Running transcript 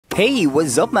Hey,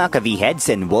 what's up mga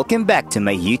ka-Vheads and welcome back to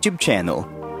my YouTube channel.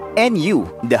 NU,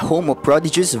 the home of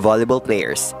prodigious volleyball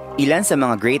players. Ilan sa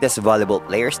mga greatest volleyball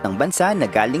players ng bansa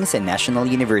na galing sa National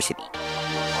University.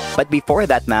 But before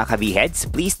that mga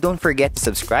ka-Vheads, please don't forget to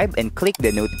subscribe and click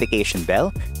the notification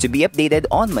bell to be updated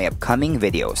on my upcoming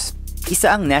videos.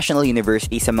 Isa ang National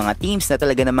University sa mga teams na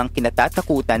talaga namang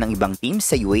kinatatakutan ng ibang teams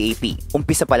sa UAAP.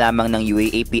 Umpisa pa lamang ng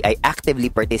UAAP ay actively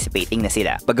participating na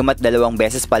sila. Bagamat 2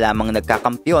 beses pa lamang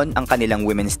nagkakampyon ang kanilang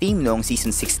women's team noong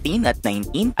season 16 at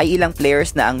 19, ay ilang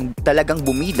players na ang talagang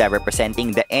bumida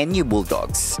representing the NU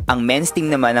Bulldogs. Ang men's team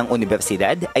naman ng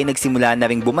universidad ay nagsimula na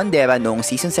ring bumandera noong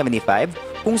season 75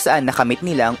 kung saan nakamit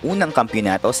nila ang unang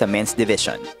kampyonato sa men's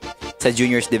division. Sa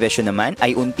juniors division naman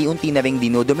ay unti-unti na ring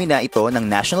dinodomina ito ng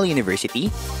National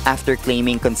University after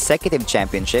claiming consecutive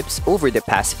championships over the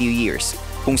past few years,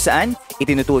 kung saan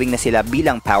itinuturing na sila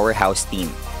bilang powerhouse team.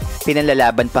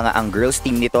 Pinanlalaban pa nga ang girls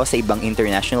team nito sa ibang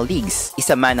international leagues.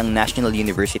 Isa man ang National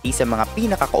University sa mga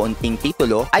pinakakaunting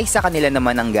titulo ay sa kanila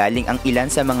naman ang galing ang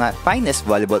ilan sa mga finest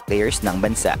volleyball players ng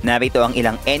bansa. Narito ang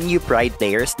ilang NU Pride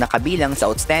players na kabilang sa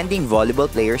outstanding volleyball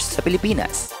players sa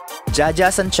Pilipinas. Jaja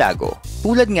Santiago.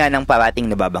 Tulad nga ng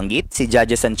parating nababanggit, si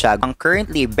Jaja Santiago ang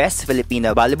currently best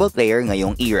Filipino volleyball player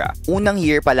ngayong era. Unang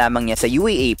year pa lamang niya sa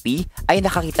UAAP ay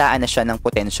nakakitaan na siya ng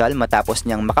potensyal matapos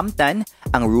niyang makamtan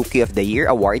ang Rookie of the Year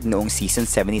award noong season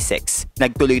 76.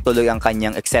 Nagtuloy-tuloy ang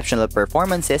kanyang exceptional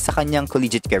performances sa kanyang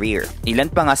collegiate career. Ilan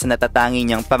pa nga sa natatangi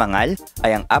niyang parangal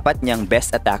ay ang 4 niyang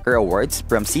Best Attacker awards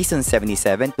from season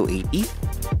 77 to 80,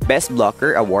 Best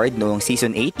Blocker award noong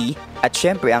season 80, at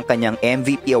syempre ang kanyang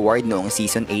MVP award noong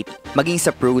season 80. Maging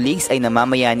sa Pro Leagues ay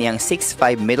namamayani ang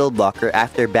 6'5 middle blocker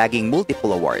after bagging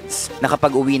multiple awards.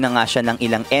 Nakapag-uwi na nga siya ng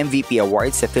ilang MVP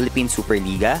awards sa Philippine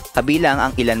Superliga, kabilang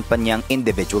ang ilan pa niyang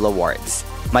individual awards.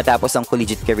 Matapos ang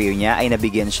collegiate career niya ay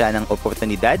nabigyan siya ng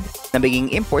oportunidad na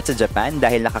maging import sa Japan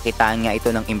dahil nakakitaan nga ito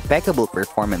ng impeccable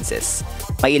performances.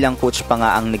 May ilang coach pa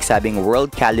nga ang nagsabing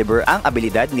world caliber ang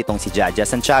abilidad nitong si Jaja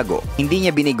Santiago. Hindi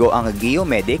niya binigo ang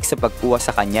geomedic sa pagkuha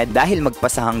sa kanya dahil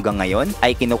magpasa hanggang ngayon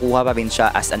ay kinukuha pa rin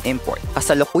siya as an import.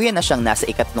 Kasalukuyan na siyang nasa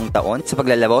 3 taon sa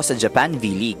paglalaro sa Japan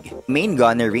V-League. Main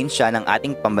gunner rin siya ng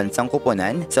ating pambansang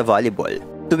koponan sa volleyball.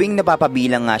 Tuwing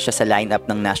napapabilang nga siya sa lineup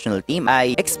ng national team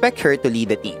ay expect her to lead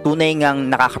the team. Tunay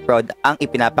ngang nakaka-proud ang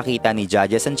ipinapakita ni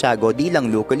Jaja Santiago di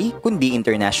lang locally kundi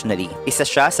internationally. Isa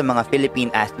siya sa mga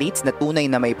Philippine athletes na tunay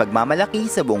na may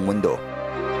pagmamalaki sa buong mundo.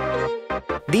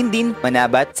 Dindin,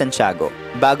 Manabat, Santiago.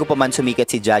 Bago pa man sumikat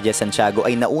si Jaja Santiago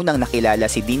ay naunang nakilala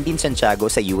si Dindin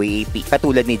Santiago sa UAAP.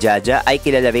 Katulad ni Jaja ay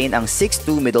kilala rin ang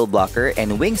 6'2 middle blocker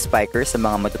and wing spiker sa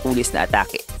mga matutulis na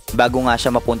atake. Bago nga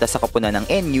siya mapunta sa koponan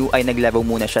ng NU ay naglaro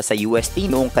muna siya sa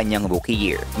UST noong kanyang rookie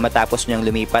year. Matapos niyang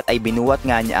lumipat ay binuwat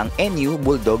nga niya ang NU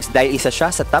Bulldogs dahil isa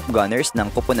siya sa top gunners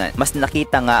ng koponan. Mas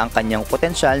nakita nga ang kanyang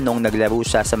potensyal noong naglaro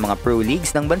siya sa mga pro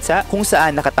leagues ng bansa kung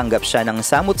saan nakatanggap siya ng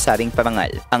samut-saring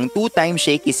parangal. Ang 2-time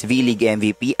Shakey's V-League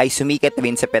MVP ay sumikat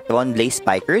rin sa Petron Blaze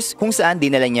Spikers kung saan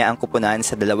dinala niya ang koponan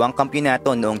sa 2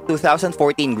 kampyonato noong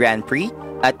 2014 Grand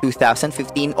Prix at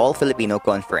 2015 All-Filipino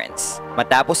Conference.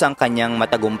 Matapos ang kanyang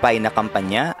matagumpay na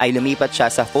kampanya ay lumipat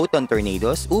siya sa Photon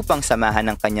Tornadoes upang samahan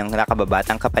ng kanyang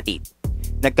nakababatang kapatid.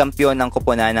 Nagkampyon ang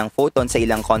koponan ng Photon sa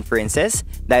ilang conferences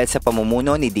dahil sa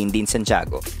pamumuno ni Dindin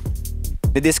Santiago.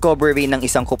 Nadiscover rin ng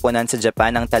isang koponan sa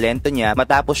Japan ang talento niya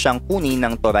matapos siyang kunin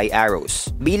ng Toray Arrows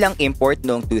bilang import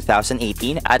noong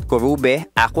 2018 at Korube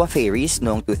Aqua Fairies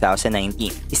noong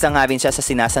 2019. Isa nga rin siya sa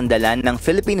sinasandalan ng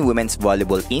Philippine Women's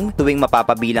Volleyball Team tuwing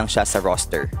mapapabilang siya sa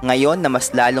roster. Ngayon na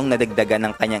mas lalong nadagdagan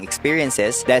ng kanyang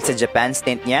experiences dahil sa Japan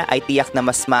stint niya ay tiyak na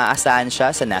mas maaasahan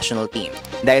siya sa national team.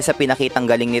 Dahil sa pinakitang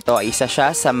galing nito ay isa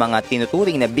siya sa mga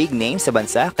tinuturing na big name sa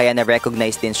bansa kaya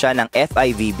na-recognize din siya ng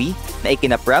FIVB na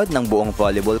ikinaproud ng buong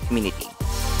volleyball community.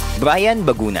 Bryan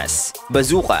Bagunas.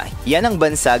 Bazooka, yan ang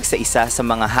bansag sa isa sa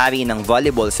mga hari ng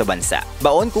volleyball sa bansa.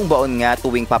 Baon kung baon nga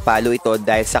tuwing papalo ito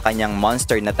dahil sa kanyang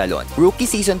monster na talon. Rookie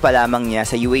season pa lamang niya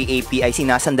sa UAAP ay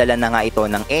sinasandalan na nga ito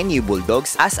ng NU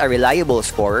Bulldogs as a reliable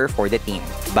scorer for the team.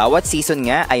 Bawat season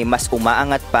nga ay mas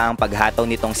umaangat pa ang paghataw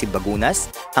nitong si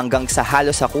Bagunas hanggang sa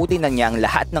halos sakutin na niya ang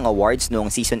lahat ng awards noong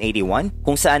season 81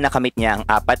 kung saan nakamit niya ang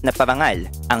 4 na parangal,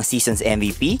 ang season's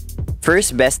MVP,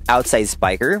 First Best Outside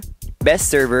Spiker,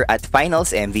 Best Server at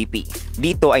Finals MVP.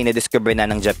 Dito ay nadiscover na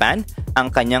ng Japan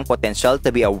ang kanyang potential to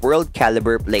be a world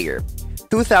caliber player.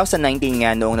 2019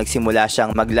 nga noong nagsimula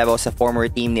siyang maglaro sa former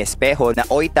team ni Espejo na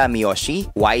Oita Miyoshi,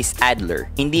 Wise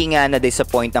Adler. Hindi nga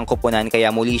na-disappoint ang koponan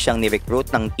kaya muli siyang ni-recruit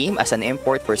ng team as an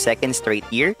import for 2nd straight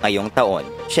year ngayong taon.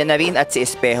 Siya na rin at si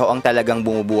Espejo ang talagang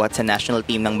bumubuhat sa national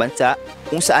team ng bansa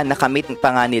kung saan nakamit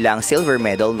pa nga nila ang silver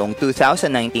medal noong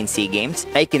 2019 SEA Games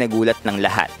ay kinagulat ng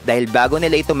lahat. Dahil bago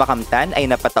nila ito makamtan ay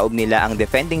napataob nila ang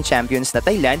defending champions na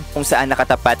Thailand kung saan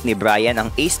nakatapat ni Bryan ang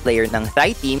ace player ng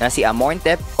Thai team na si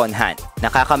Amorntep Konhan.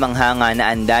 Nakakamangha nga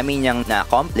na ang dami niyang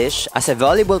na-accomplish as a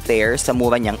volleyball player sa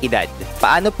mura niyang edad.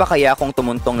 Paano pa kaya kung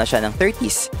tumuntong na siya ng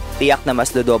 30s? Tiyak na mas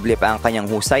dodoble pa ang kanyang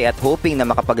husay at hoping na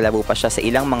makapaglaro pa siya sa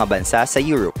ilang mga bansa sa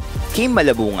Europe. Kim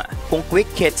Malabunga. Kung quick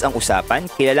hits ang usapan,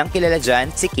 kilalang kilala dyan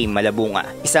si Kim Malabunga.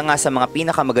 Isa nga sa mga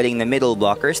pinakamagaling na middle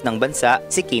blockers ng bansa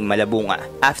si Kim Malabunga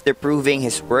after proving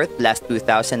his worth last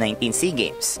 2019 SEA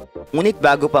Games. Ngunit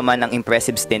bago pa man ang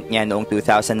impressive stint niya noong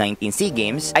 2019 SEA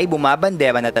Games ay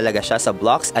bumabandera na talaga siya sa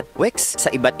blocks at quicks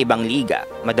sa iba't ibang liga.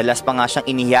 Madalas pa nga siyang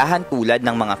iniyahan tulad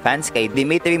ng mga fans kay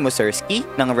Dmitry Mussorgsky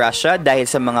ng Russia dahil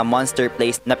sa mga monster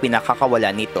plays na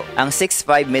pinakakawalan nito. Ang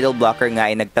 6'5 middle blocker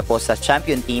nga ay nagtapos sa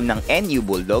champion team ng NU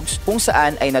Bulldogs kung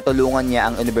saan ay natulungan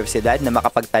niya ang universidad na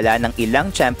makapagtala ng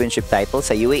ilang championship title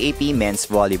sa UAAP Men's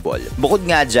Volleyball. Bukod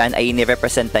nga dyan ay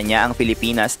inirepresenta niya ang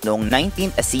Pilipinas noong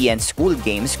 19th ASEAN School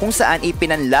Games kung saan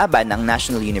ipinanlaban ang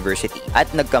National University at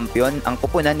nagkampiyon ang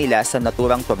kupunan nila sa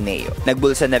naturang torneo.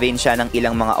 Nagbulsa na rin siya ng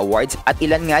ilang mga awards at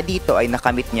ilan nga dito ay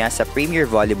nakamit niya sa Premier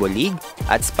Volleyball League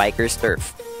at Spikers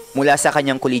Turf. Mula sa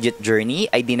kanyang collegiate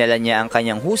journey ay dinala niya ang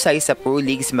kanyang husay sa pro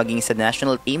leagues maging sa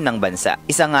national team ng bansa.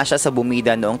 Isa nga siya sa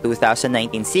bumida noong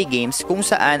 2019 SEA Games kung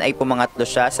saan ay pumangatlo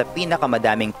siya sa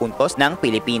pinakamadaming puntos ng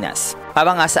Pilipinas.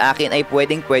 Para nga sa akin ay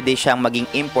pwedeng-pwede siyang maging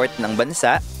import ng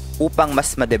bansa upang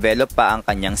mas ma-develop pa ang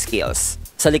kanyang skills.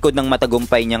 Sa likod ng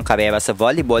matagumpay niyang karera sa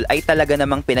volleyball ay talaga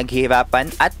namang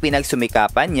pinaghihirapan at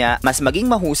pinagsumikapan niya mas maging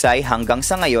mahusay hanggang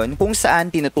sa ngayon kung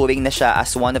saan tinuturing na siya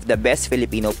as one of the best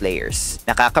Filipino players.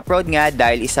 Nakaka-proud nga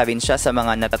dahil isa rin siya sa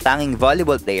mga natatanging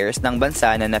volleyball players ng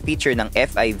bansa na na-feature ng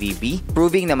FIVB,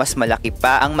 proving na mas malaki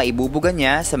pa ang maibubuga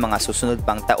niya sa mga susunod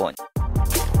pang taon.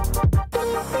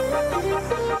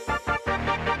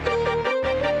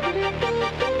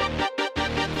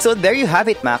 So there you have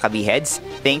it mga ka-Vheads.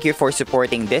 Thank you for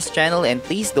supporting this channel and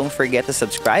please don't forget to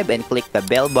subscribe and click the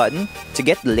bell button to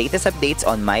get the latest updates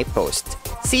on my post.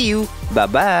 See you!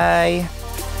 Bye-bye!